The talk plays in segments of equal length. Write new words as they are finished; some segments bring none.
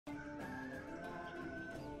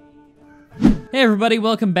Hey everybody,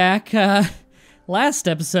 welcome back. Last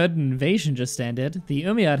episode, an invasion just ended. The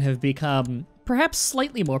Umayyad have become perhaps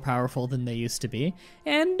slightly more powerful than they used to be,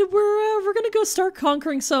 and we're gonna go start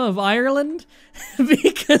conquering some of Ireland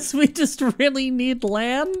because we just really need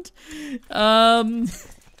land. God,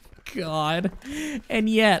 and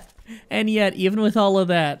yet, even with all of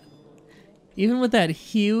that, even with that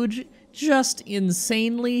huge, just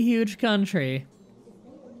insanely huge country,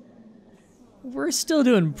 we're still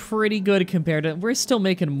doing pretty good compared to, we're still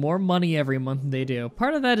making more money every month than they do.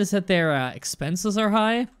 Part of that is that their expenses are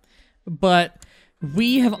high, but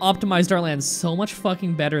we have optimized our land so much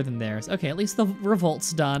fucking better than theirs. Okay, at least the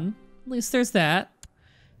revolt's done. At least there's that.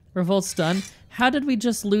 Revolt's done. How did we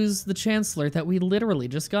just lose the Chancellor that we literally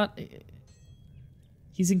just got?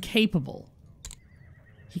 He's incapable.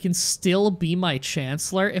 He can still be my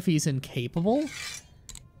Chancellor if he's incapable?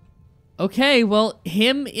 Okay, well,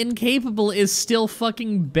 him incapable is still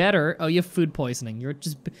fucking better. Oh, you have food poisoning.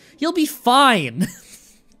 You'll be fine.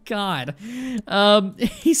 God.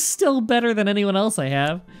 He's still better than anyone else I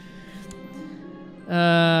have.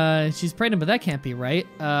 She's pregnant, but that can't be right.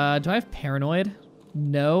 Do I have paranoid?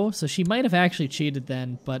 No, so she might have actually cheated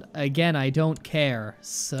then, but again, I don't care,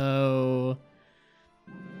 so...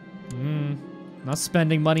 not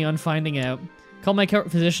spending money on finding out. Call my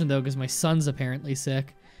physician, though, because my son's apparently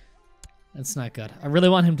sick. That's not good. I really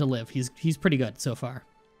want him to live. He's pretty good so far.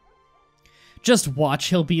 Just watch,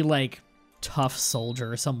 he'll be like tough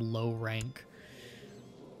soldier or some low rank.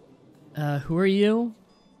 Who are you?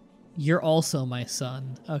 You're also my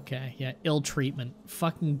son. Okay, yeah, ill treatment.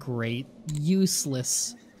 Fucking great.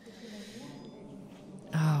 Useless.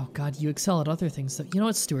 Oh god, you excel at other things. You know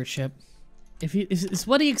what, stewardship? If it's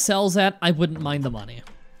what he excels at, I wouldn't mind the money.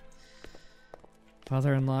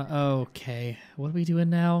 Father-in-law, okay. What are we doing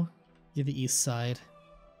now? You're the east side.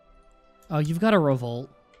 Oh, you've got a revolt.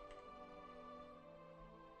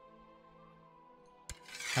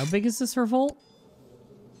 How big is this revolt?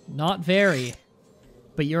 Not very.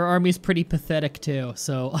 But your army's pretty pathetic too,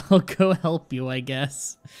 so I'll go help you, I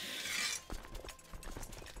guess.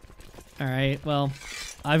 Alright, well,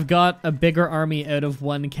 I've got a bigger army out of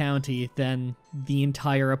one county than the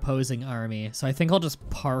entire opposing army, so I think I'll just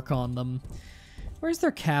park on them. Where's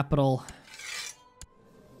their capital?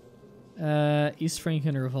 East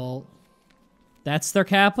Franken Revolt. That's their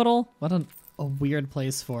capital? What a weird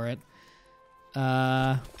place for it. You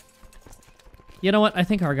know what? I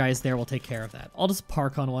think our guys there will take care of that. I'll just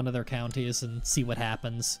park on one of their counties and see what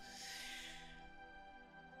happens.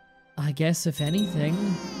 I guess, if anything,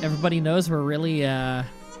 everybody knows we're really,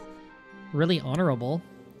 really honorable.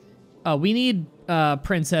 Oh, we need,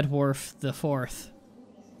 Prince Edward the Fourth.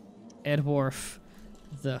 Edward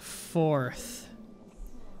the Fourth.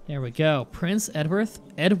 There we go. Prince Edward.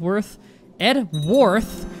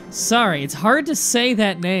 Sorry, it's hard to say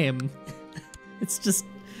that name. It's just,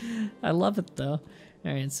 I love it though. All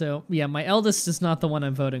right, so yeah, my eldest is not the one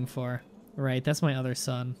I'm voting for. Right, that's my other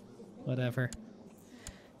son. Whatever.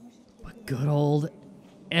 But good old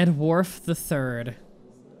Edward the Third.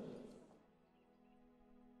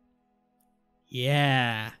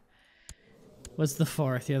 Yeah. What's the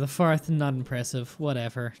fourth? Yeah, the fourth, not impressive.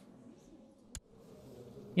 Whatever.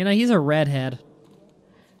 You know, he's a redhead.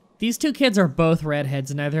 These two kids are both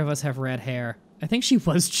redheads, and neither of us have red hair. I think she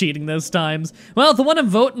was cheating those times. Well, the one I'm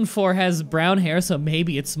voting for has brown hair, so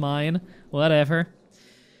maybe it's mine. Whatever.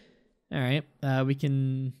 Alright, we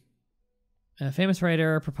can... A famous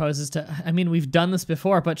writer proposes to... I mean, we've done this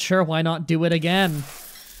before, but sure, why not do it again?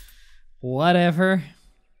 Whatever.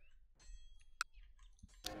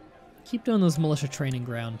 Keep doing those militia training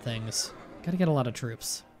ground things. Gotta get a lot of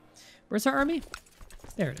troops. Where's our army?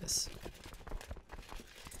 There it is.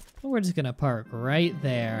 We're just gonna park right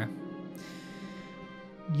there.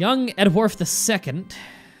 Young Edward II.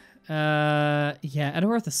 Yeah,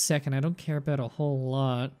 Edward II, I don't care about a whole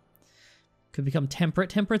lot. Could become temperate.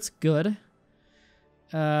 Temperate's good.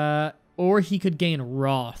 Or he could gain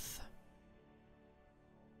wrath.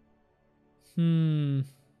 Could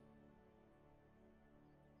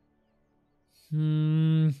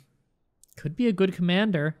be a good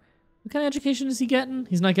commander. What kind of education is he getting?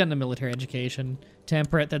 He's not getting a military education.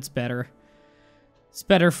 Temperate, that's better. It's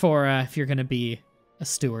better for if you're gonna be a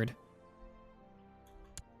steward.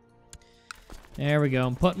 There we go.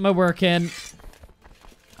 I'm putting my work in.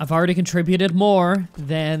 I've already contributed more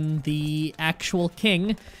than the actual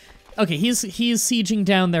king. Okay, he's sieging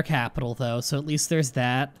down their capital, though, so at least there's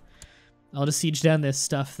that. I'll just siege down this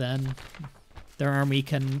stuff, then. Their army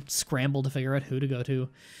can scramble to figure out who to go to.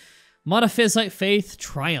 Monophysite faith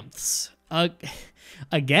triumphs.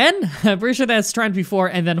 Again? I'm pretty sure that's triumphed before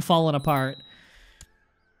and then fallen apart.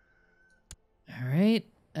 All right.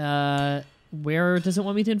 Where does it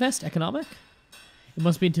want me to invest? Economic? It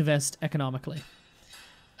wants me to invest economically.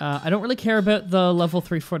 I don't really care about the level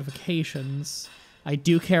 3 fortifications. I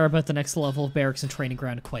do care about the next level of barracks and training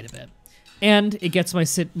ground quite a bit. And it gets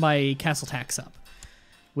my castle tax up,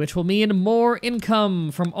 which will mean more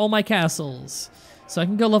income from all my castles. So I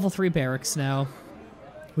can go level 3 barracks now,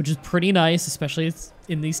 which is pretty nice, especially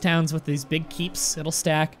in these towns with these big keeps. It'll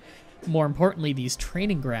stack. More importantly, these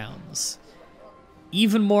training grounds.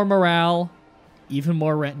 Even more morale, even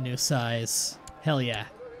more retinue size. Hell yeah.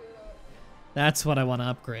 That's what I want to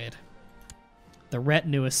upgrade. The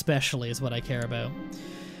retinue especially is what I care about.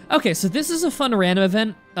 Okay, so this is a fun random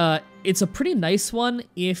event. It's a pretty nice one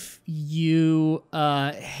if you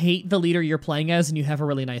hate the leader you're playing as and you have a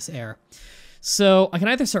really nice heir. So I can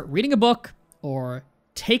either start reading a book or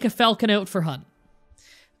take a falcon out for hunt.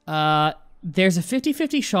 There's a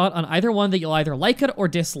 50-50 shot on either one that you'll either like it or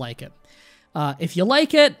dislike it. If you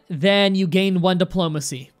like it, then you gain 1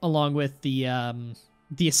 diplomacy along with the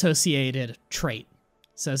associated trait.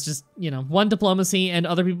 So it's just, 1 diplomacy and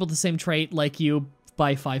other people with the same trait like you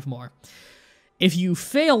by 5 more. If you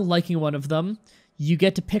fail liking one of them, you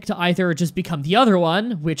get to pick to either just become the other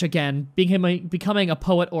one, which again, becoming a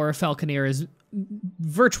poet or a falconeer is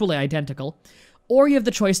virtually identical, or you have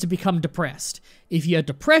the choice to become depressed. If you have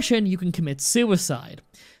depression, you can commit suicide.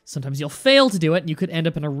 Sometimes you'll fail to do it, and you could end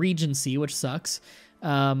up in a regency, which sucks,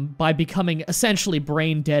 by becoming essentially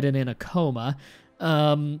brain dead and in a coma.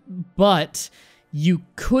 But you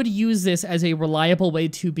could use this as a reliable way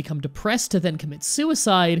to become depressed, to then commit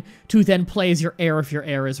suicide, to then play as your heir if your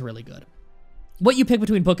heir is really good. What you pick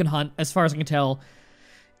between book and hunt, as far as I can tell,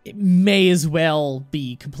 it may as well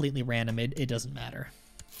be completely random. It doesn't matter.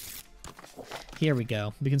 Here we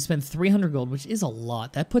go. We can spend 300 gold, which is a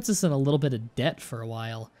lot. That puts us in a little bit of debt for a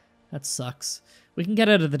while. That sucks. We can get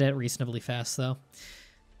out of the debt reasonably fast, though.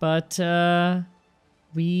 But,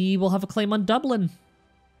 we will have a claim on Dublin.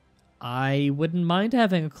 I wouldn't mind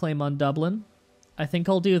having a claim on Dublin. I think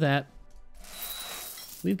I'll do that.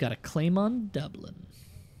 We've got a claim on Dublin.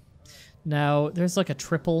 Now, there's like a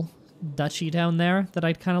triple duchy down there that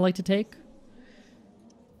I'd kind of like to take.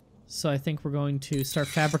 So I think we're going to start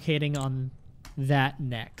fabricating on that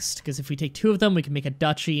next. Because if we take 2 of them, we can make a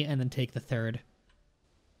duchy and then take the 3rd.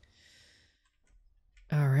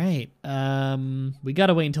 Alright. We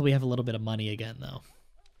gotta wait until we have a little bit of money again, though.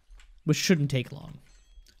 Which shouldn't take long.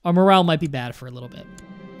 Our morale might be bad for a little bit.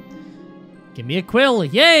 Give me a quill.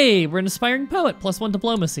 Yay! We're an aspiring poet. +1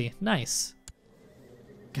 diplomacy. Nice.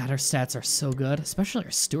 God, our stats are so good. Especially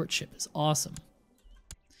our stewardship is awesome.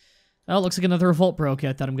 Oh, it looks like another revolt broke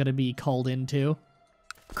out that I'm going to be called into.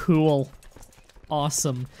 Cool.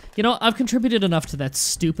 Awesome. I've contributed enough to that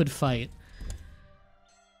stupid fight.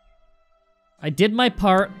 I did my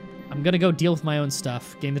part. I'm going to go deal with my own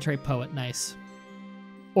stuff. Gain the trait poet. Nice.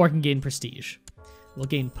 Or I can gain prestige. We'll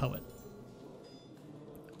gain poet.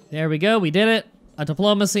 There we go. We did it. A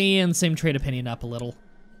diplomacy and same trade opinion up a little.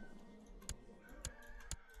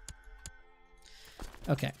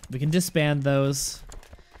 Okay. We can disband those.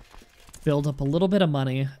 Build up a little bit of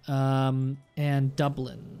money. And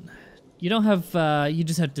Dublin. You don't have, you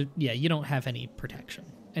just have to, yeah, you don't have any protection.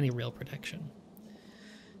 Any real protection.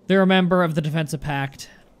 They're a member of the Defensive Pact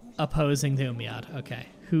opposing the Umayyad. Okay.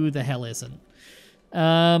 Who the hell isn't?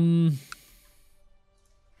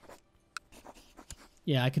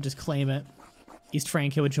 Yeah, I could just claim it. East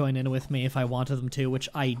Francia would join in with me if I wanted them to, which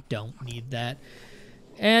I don't need that.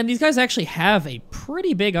 And these guys actually have a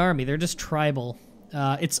pretty big army. They're just tribal.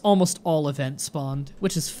 It's almost all event spawned,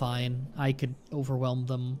 which is fine. I could overwhelm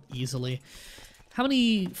them easily. How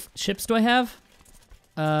many ships do I have?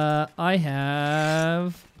 I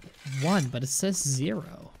have 1, but it says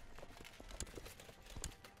 0.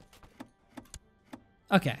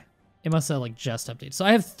 Okay. It must have, just updated. So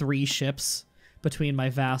I have 3 ships between my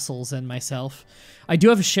vassals and myself. I do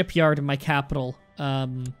have a shipyard in my capital,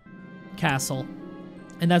 castle.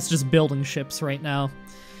 And that's just building ships right now.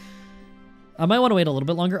 I might want to wait a little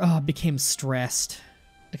bit longer. Oh, I became stressed.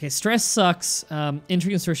 Okay, stress sucks.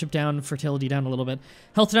 Intrigue and stewardship down, fertility down a little bit.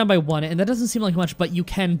 Health down by 1, and that doesn't seem like much, but you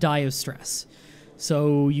can die of stress.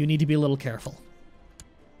 So you need to be a little careful.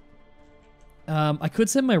 I could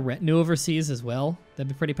send my retinue overseas as well. That'd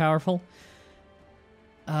be pretty powerful.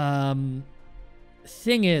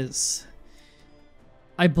 Thing is,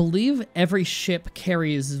 I believe every ship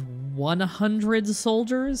carries 100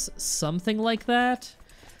 soldiers, something like that.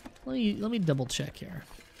 Let me double check here.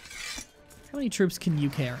 How many troops can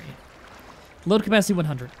you carry? Load capacity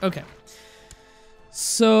 100. Okay.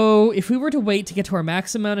 So if we were to wait to get to our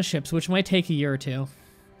max amount of ships, which might take a year or 2.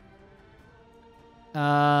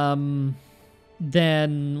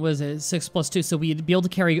 then, what is it, 6 plus 2, so we'd be able to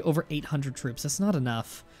carry over 800 troops. That's not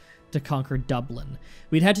enough to conquer Dublin.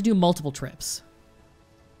 We'd had to do multiple trips,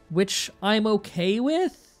 which I'm okay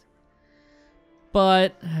with,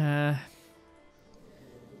 but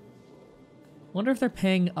wonder if they're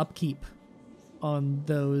paying upkeep on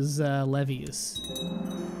those levies.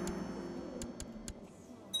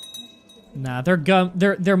 Nah,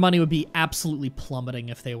 their money would be absolutely plummeting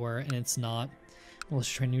if they were, and it's not. Well, let's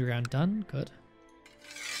training ground done. Good.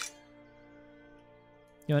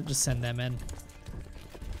 You know what? Just send them in.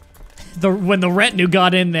 When the retinue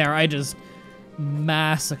got in there, I just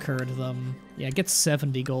massacred them. Yeah, get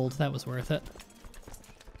 70 gold. That was worth it.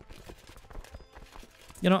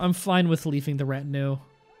 You know, I'm fine with leaving the retinue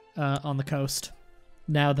on the coast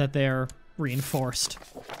now that they're reinforced.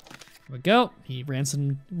 Here we go. He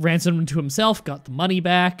ransomed him to himself, got the money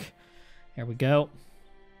back. Here we go.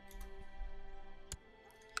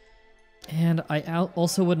 And I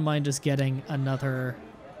also wouldn't mind just getting another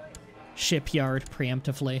shipyard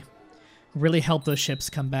preemptively. Really help those ships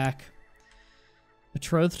come back.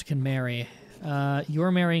 Betrothed can marry.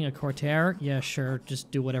 You're marrying a courtier? Yeah, sure.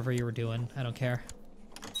 Just do whatever you were doing. I don't care.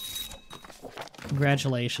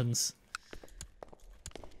 Congratulations.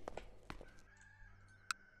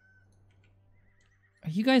 Are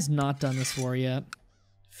you guys not done this war yet?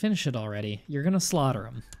 Finish it already. You're gonna slaughter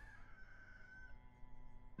them.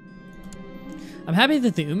 I'm happy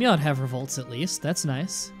that the Umayyad have revolts at least. That's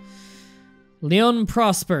nice. Leon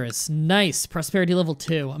prospers. Nice. Prosperity level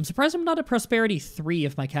 2. I'm surprised I'm not at prosperity 3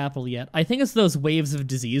 of my capital yet. I think it's those waves of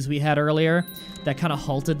disease we had earlier that kind of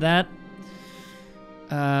halted that.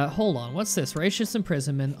 Hold on. What's this? Righteous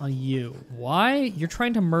imprisonment on you. Why? You're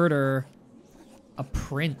trying to murder a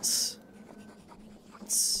prince.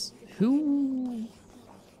 Who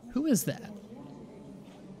is that?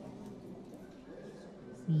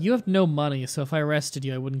 You have no money, so if I arrested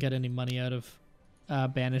you, I wouldn't get any money out of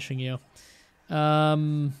banishing you.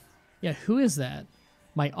 Yeah, who is that?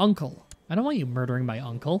 My uncle. I don't want you murdering my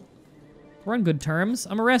uncle. We're on good terms.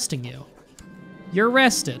 I'm arresting you. You're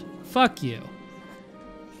arrested. Fuck you.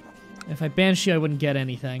 If I banish you, I wouldn't get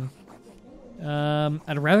anything.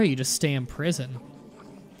 I'd rather you just stay in prison.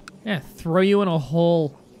 Yeah, throw you in a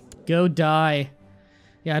hole. Go die.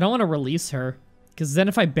 Yeah, I don't want to release her. Because then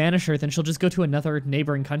if I banish her, then she'll just go to another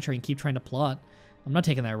neighboring country and keep trying to plot. I'm not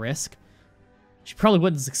taking that risk. She probably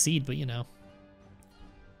wouldn't succeed, but you know.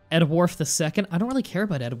 Edwarth II. I don't really care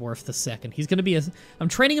about Edwarth II. He's going to be I'm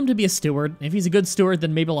training him to be a steward. If he's a good steward,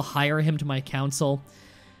 then maybe I'll hire him to my council.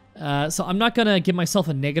 So I'm not going to give myself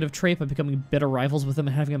a negative trait by becoming bitter rivals with him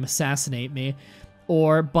and having him assassinate me.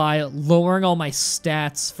 Or by lowering all my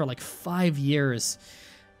stats for like 5 years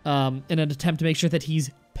in an attempt to make sure that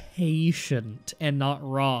he's patient and not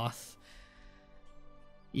wroth.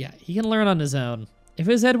 Yeah, he can learn on his own. If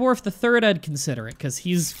it was Edwarth III, I'd consider it, because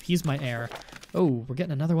he's my heir. Oh, we're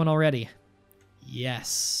getting another one already.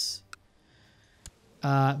 Yes.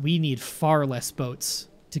 We need far less boats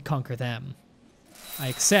to conquer them. I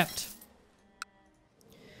accept.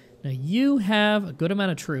 Now, you have a good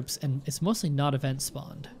amount of troops, and it's mostly not event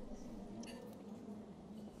spawned.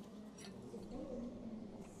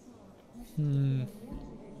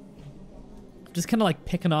 Just kind of like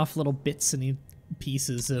picking off little bits and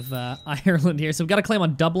pieces of Ireland here. So we've got to claim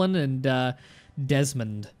on Dublin and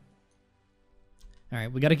Desmond. All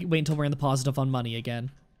right, we got to wait until we're in the positive on money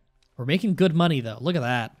again. We're making good money, though. Look at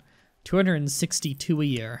that. 262 a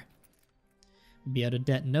year. Be out of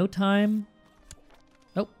debt in no time.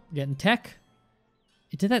 Oh, getting tech.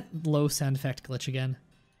 It did that low sound effect glitch again.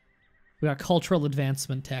 We got cultural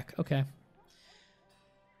advancement tech. Okay.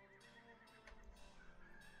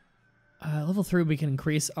 Level 3, we can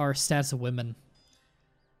increase our stats of women.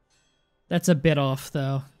 That's a bit off,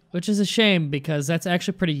 though, which is a shame because that's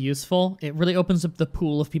actually pretty useful. It really opens up the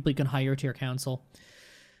pool of people you can hire to your council.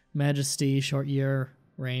 Majesty, short year,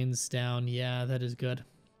 reigns down. Yeah, that is good.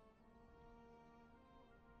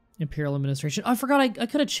 Imperial administration. Oh, I forgot I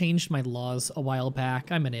could have changed my laws a while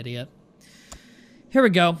back. I'm an idiot. Here we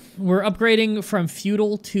go. We're upgrading from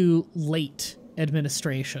feudal to late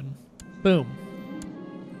administration. Boom.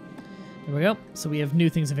 There we go. So we have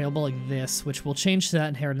new things available like this, which will change to that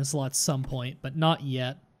inheritance law at some point, but not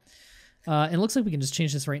yet. And it looks like we can just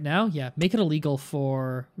change this right now. Yeah, make it illegal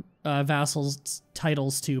for vassals'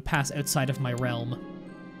 titles to pass outside of my realm.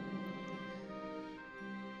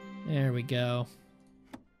 There we go.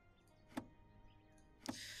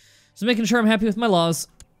 So making sure I'm happy with my laws.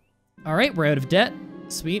 All right, we're out of debt.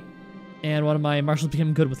 Sweet. And one of my marshals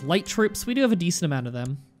became good with light troops. We do have a decent amount of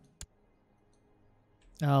them.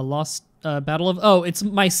 Lost Battle of... Oh, it's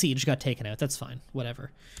my siege got taken out. That's fine.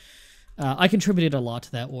 Whatever. I contributed a lot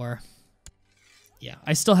to that war. Yeah,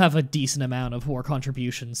 I still have a decent amount of war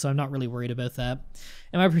contributions, so I'm not really worried about that.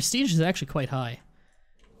 And my prestige is actually quite high.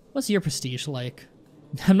 What's your prestige like?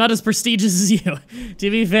 I'm not as prestigious as you.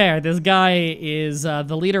 To be fair, this guy is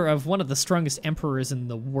the leader of one of the strongest emperors in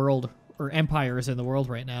the world, or empires in the world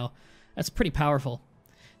right now. That's pretty powerful.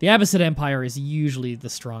 The Abbasid Empire is usually the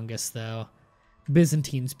strongest, though.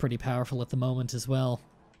 Byzantine's pretty powerful at the moment as well.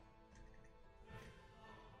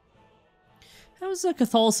 How's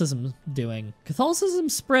Catholicism doing?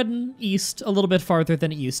 Catholicism's spreading east a little bit farther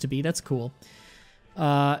than it used to be. That's cool.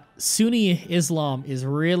 Sunni Islam is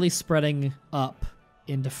really spreading up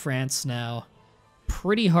into France now.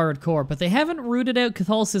 Pretty hardcore, but they haven't rooted out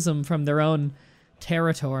Catholicism from their own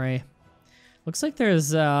territory. Looks like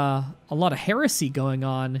there's a lot of heresy going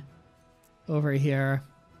on over here.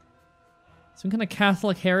 Some kind of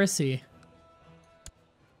Catholic heresy.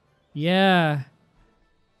 Yeah.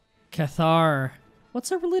 Cathar.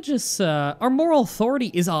 What's our religious, our moral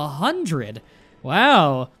authority is 100.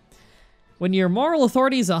 Wow. When your moral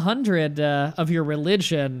authority is 100 of your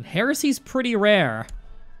religion, heresy's pretty rare.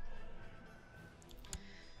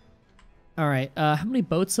 Alright, how many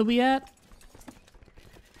boats are we at?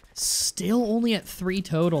 Still only at 3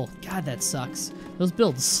 total. God, that sucks. Those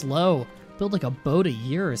build slow. Build like a boat a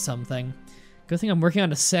year or something. Good thing I'm working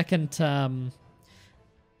on a second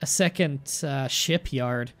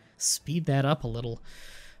shipyard. Speed that up a little.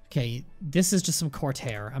 Okay, this is just some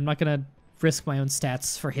courtier. I'm not gonna risk my own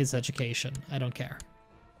stats for his education. I don't care.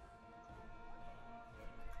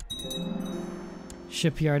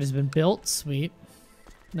 Shipyard has been built. Sweet.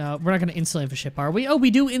 No, we're not gonna instantly have a ship, are we? Oh,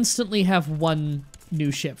 we do instantly have 1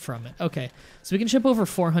 new ship from it. Okay, so we can ship over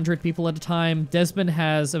 400 people at a time. Desmond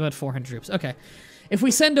has about 400 troops. Okay, if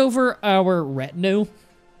we send over our retinue,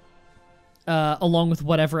 along with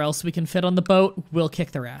whatever else we can fit on the boat, we'll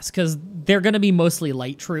kick their ass, because they're going to be mostly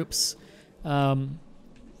light troops.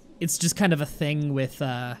 It's just kind of a thing with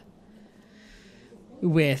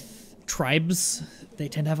tribes. They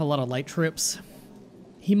tend to have a lot of light troops.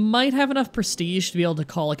 He might have enough prestige to be able to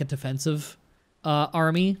call like a defensive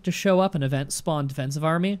army to show up, an event spawn defensive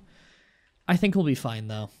army. I think we'll be fine,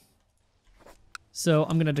 though. So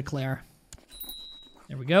I'm going to declare.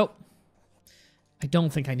 There we go. I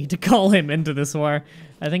don't think I need to call him into this war.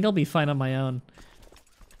 I think I'll be fine on my own.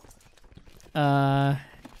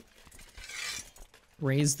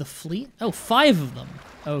 Raise the fleet. Oh, 5 of them.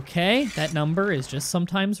 Okay, that number is just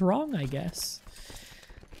sometimes wrong, I guess.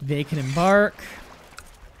 They can embark.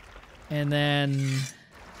 And then...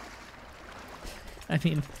 I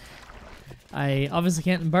mean, I obviously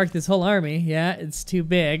can't embark this whole army. Yeah, it's too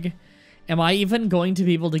big. Am I even going to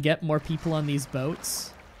be able to get more people on these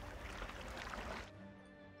boats?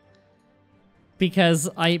 Because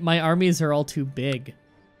my armies are all too big.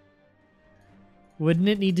 Wouldn't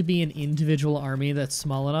it need to be an individual army that's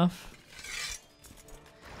small enough?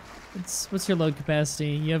 What's your load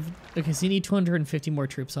capacity? You have... Okay, so you need 250 more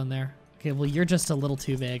troops on there. Okay, well, you're just a little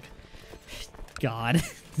too big. God.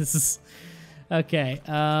 This is... Okay,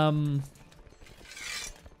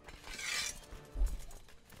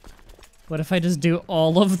 what if I just do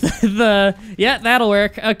all of the... Yeah, that'll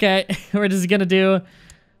work. Okay, we're just gonna do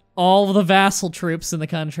all of the vassal troops in the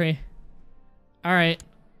country. Alright.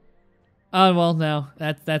 Oh, well, no.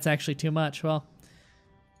 That's actually too much. Well,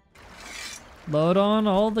 load on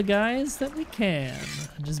all the guys that we can.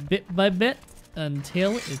 Just bit by bit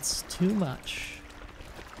until it's too much.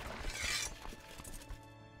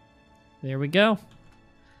 There we go.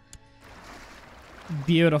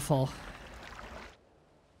 Beautiful.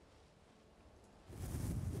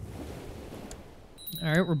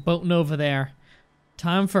 Alright, we're boating over there.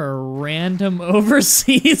 Time for a random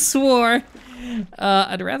overseas war.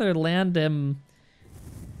 I'd rather land him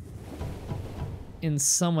in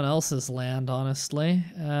someone else's land, honestly.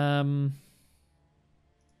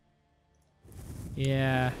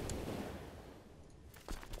 Yeah.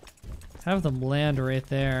 Have them land right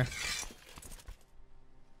there.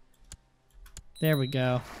 There we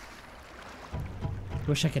go.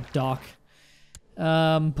 Wish I could dock.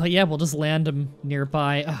 But yeah, we'll just land them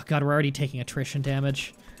nearby. Oh god, we're already taking attrition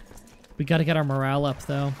damage. We gotta get our morale up,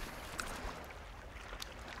 though.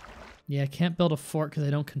 Yeah, I can't build a fort because I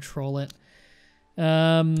don't control it.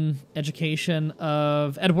 Education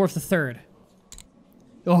of Edward III.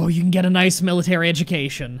 Oh, you can get a nice military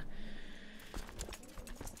education.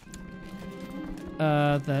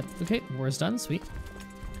 Okay, war's done, sweet.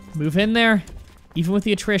 Move in there. Even with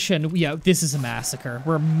the attrition, yeah, this is a massacre.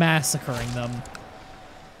 We're massacring them.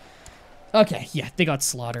 Okay, yeah, they got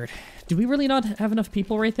slaughtered. Do we really not have enough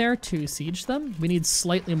people right there to siege them? We need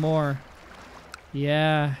slightly more.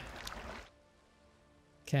 Yeah.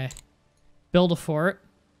 Okay. Build a fort.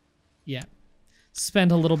 Yeah.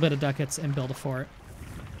 Spend a little bit of ducats and build a fort.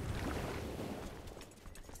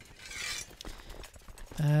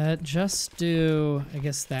 Just do... I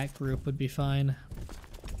guess that group would be fine.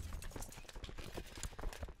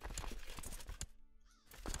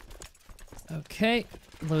 Okay.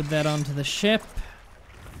 Load that onto the ship.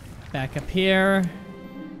 Back up here.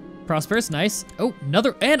 Prosperous, nice. Oh,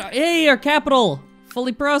 another... And, hey, our capital!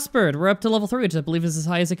 Fully prospered. We're up to level 3, which I believe is as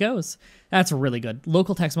high as it goes. That's really good.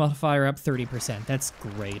 Local tax modifier up 30%. That's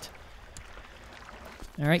great.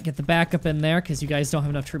 All right, get the backup in there, because you guys don't have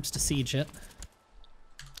enough troops to siege it.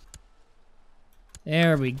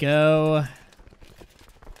 There we go.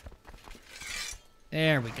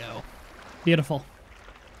 There we go. Beautiful.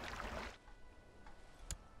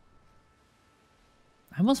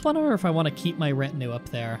 I almost wonder if I want to keep my retinue up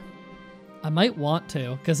there. I might want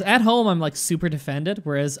to, because at home I'm like super defended,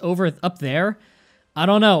 whereas up there, I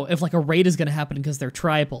don't know if like a raid is going to happen because they're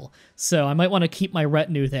tribal. So I might want to keep my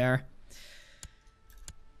retinue there.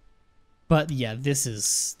 But yeah,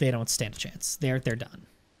 they don't stand a chance. They're done.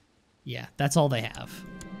 Yeah, that's all they have.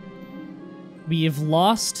 We've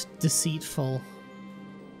lost Deceitful.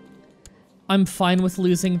 I'm fine with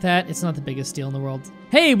losing that. It's not the biggest deal in the world.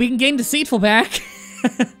 Hey, we can gain Deceitful back!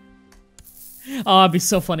 Oh, it'd be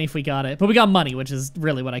so funny if we got it. But we got money, which is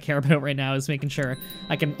really what I care about right now, is making sure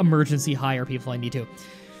I can emergency hire people I need to.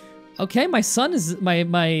 Okay, my son is...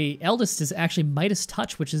 My eldest is actually Midas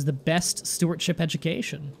Touch, which is the best stewardship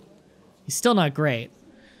education. He's still not great.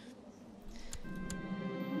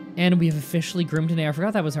 And we have officially groomed an heir. I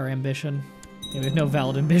forgot that was our ambition. Yeah, we have no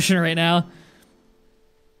valid ambition right now.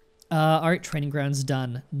 Alright, training grounds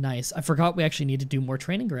done. Nice. I forgot we actually need to do more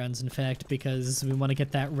training grounds, in fact, because we want to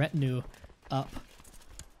get that retinue up.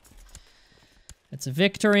 That's a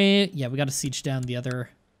victory. Yeah, we got to siege down the other...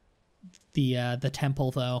 The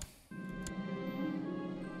temple, though.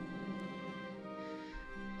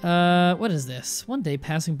 What is this? One day,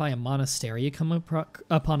 passing by a monastery, you come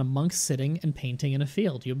upon a monk sitting and painting in a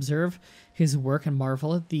field. You observe his work and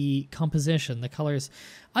marvel at the composition, the colors.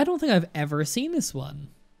 I don't think I've ever seen this one.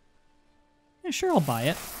 Yeah, sure, I'll buy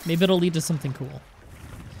it. Maybe it'll lead to something cool.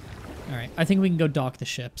 Alright, I think we can go dock the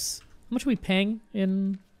ships. How much are we paying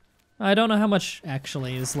in... I don't know how much,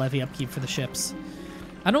 actually, is levy upkeep for the ships.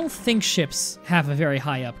 I don't think ships have a very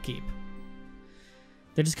high upkeep.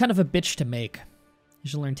 They're just kind of a bitch to make. You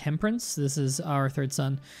should learn Temperance. This is our third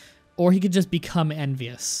son. Or he could just become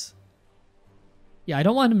envious. Yeah, I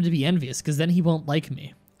don't want him to be envious, because then he won't like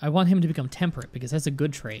me. I want him to become temperate, because that's a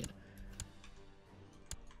good trait.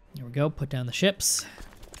 Here we go, put down the ships.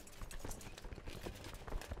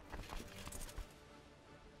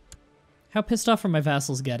 How pissed off are my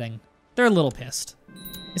vassals getting? They're a little pissed.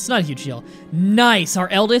 It's not a huge deal. Nice! Our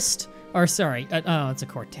eldest... Or, sorry. Oh, it's a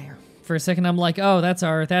courtier. For a second, I'm like, oh, that's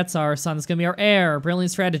our son. It's gonna be our heir.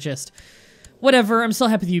 Brilliant strategist. Whatever, I'm still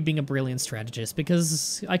happy with you being a brilliant strategist,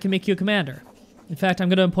 because I can make you a commander. In fact, I'm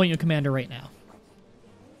gonna appoint you a commander right now.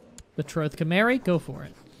 Betrothed can marry? Go for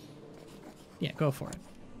it. Yeah, go for it.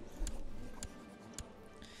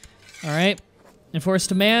 Alright. Enforce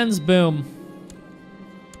demands. Boom.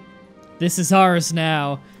 This is ours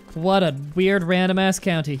now. What a weird random-ass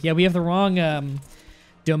county. Yeah, we have the wrong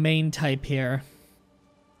domain type here.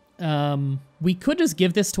 We could just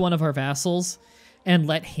give this to one of our vassals and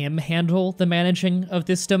let him handle the managing of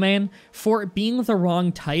this domain. For it being the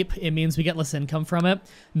wrong type, it means we get less income from it.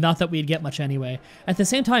 Not that we'd get much anyway. At the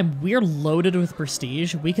same time, we're loaded with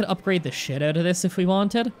prestige. We could upgrade the shit out of this if we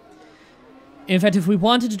wanted. In fact, if we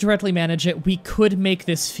wanted to directly manage it, we could make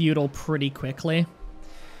this feudal pretty quickly.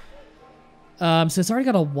 So it's already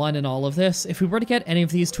got a 1 in all of this. If we were to get any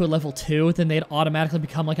of these to a level 2, then they'd automatically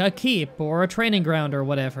become like a keep or a training ground or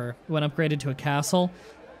whatever when upgraded to a castle.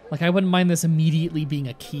 Like, I wouldn't mind this immediately being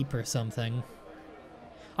a keep or something.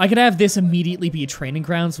 I could have this immediately be training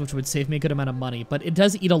grounds, which would save me a good amount of money, but it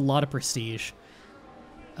does eat a lot of prestige.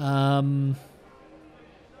 Yeah,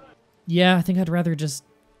 I think I'd rather just...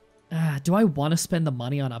 do I want to spend the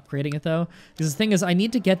money on upgrading it, though? Because the thing is, I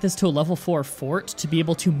need to get this to a level 4 fort to be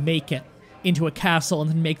able to make it into a castle and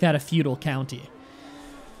then make that a feudal county.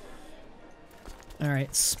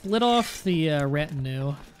 Alright, split off the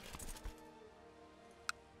retinue.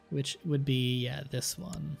 Which would be, yeah, this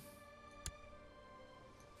one.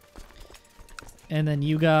 And then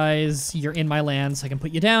you guys, you're in my land, so I can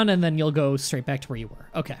put you down, and then you'll go straight back to where you were.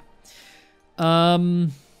 Okay.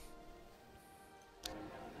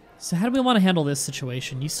 So how do we want to handle this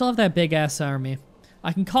situation? You still have that big-ass army.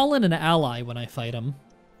 I can call in an ally when I fight him.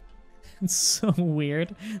 It's so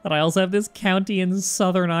weird that I also have this county in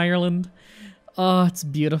Southern Ireland. Oh, it's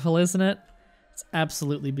beautiful, isn't it? It's It's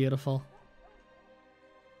absolutely beautiful.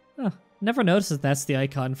 Huh. Never noticed that that's the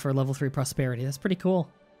icon for level 3 prosperity. That's pretty cool.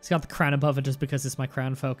 It's got the crown above it just because it's my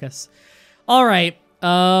crown focus. All right.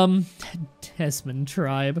 Desmond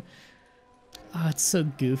tribe. Oh, it's so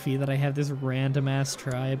goofy that I have this random-ass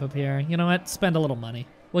tribe up here. You know what? Spend a little money.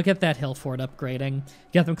 We'll get that hill fort upgrading.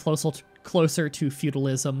 Get them closer to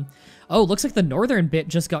feudalism. Oh, looks like the northern bit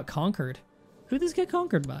just got conquered. Who did this get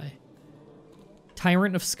conquered by?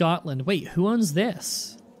 Tyrant of Scotland. Wait, who owns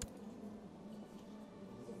this?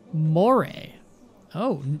 Moray.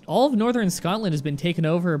 Oh, all of northern Scotland has been taken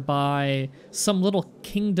over by some little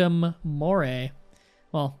kingdom Moray.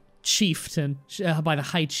 Well, chieftain, by the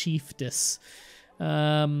high chiefess.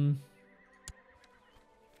 What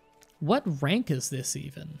rank is this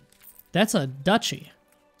even? That's a duchy.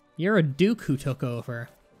 You're a duke who took over.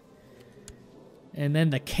 And then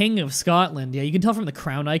the King of Scotland. Yeah, you can tell from the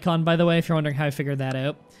crown icon, by the way, if you're wondering how I figured that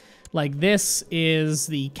out. Like, this is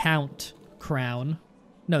the count crown.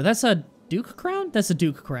 No, that's a duke crown? That's a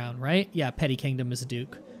duke crown, right? Yeah, petty kingdom is a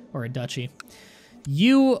duke or a duchy.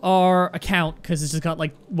 You are a count, because it's just got,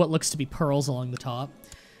 like, what looks to be pearls along the top.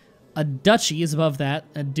 A duchy is above that,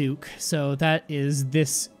 a duke. So that is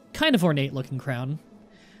this kind of ornate-looking crown.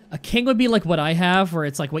 A king would be like what I have, where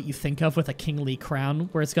it's like what you think of with a kingly crown,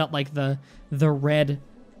 where it's got like the red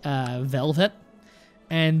velvet.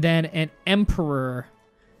 And then an emperor,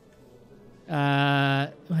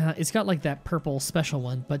 well, it's got like that purple special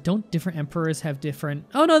one, but don't different emperors have different...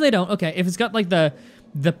 Oh, no, they don't. Okay, if it's got like the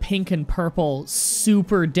pink and purple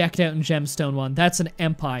super decked out in gemstone one, that's an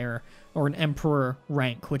empire or an emperor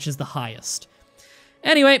rank, which is the highest.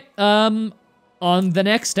 Anyway, on the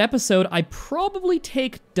next episode, I probably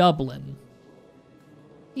take Dublin.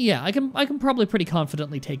 Yeah, I can probably pretty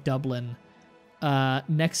confidently take Dublin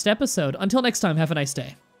next episode. Until next time, have a nice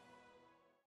day.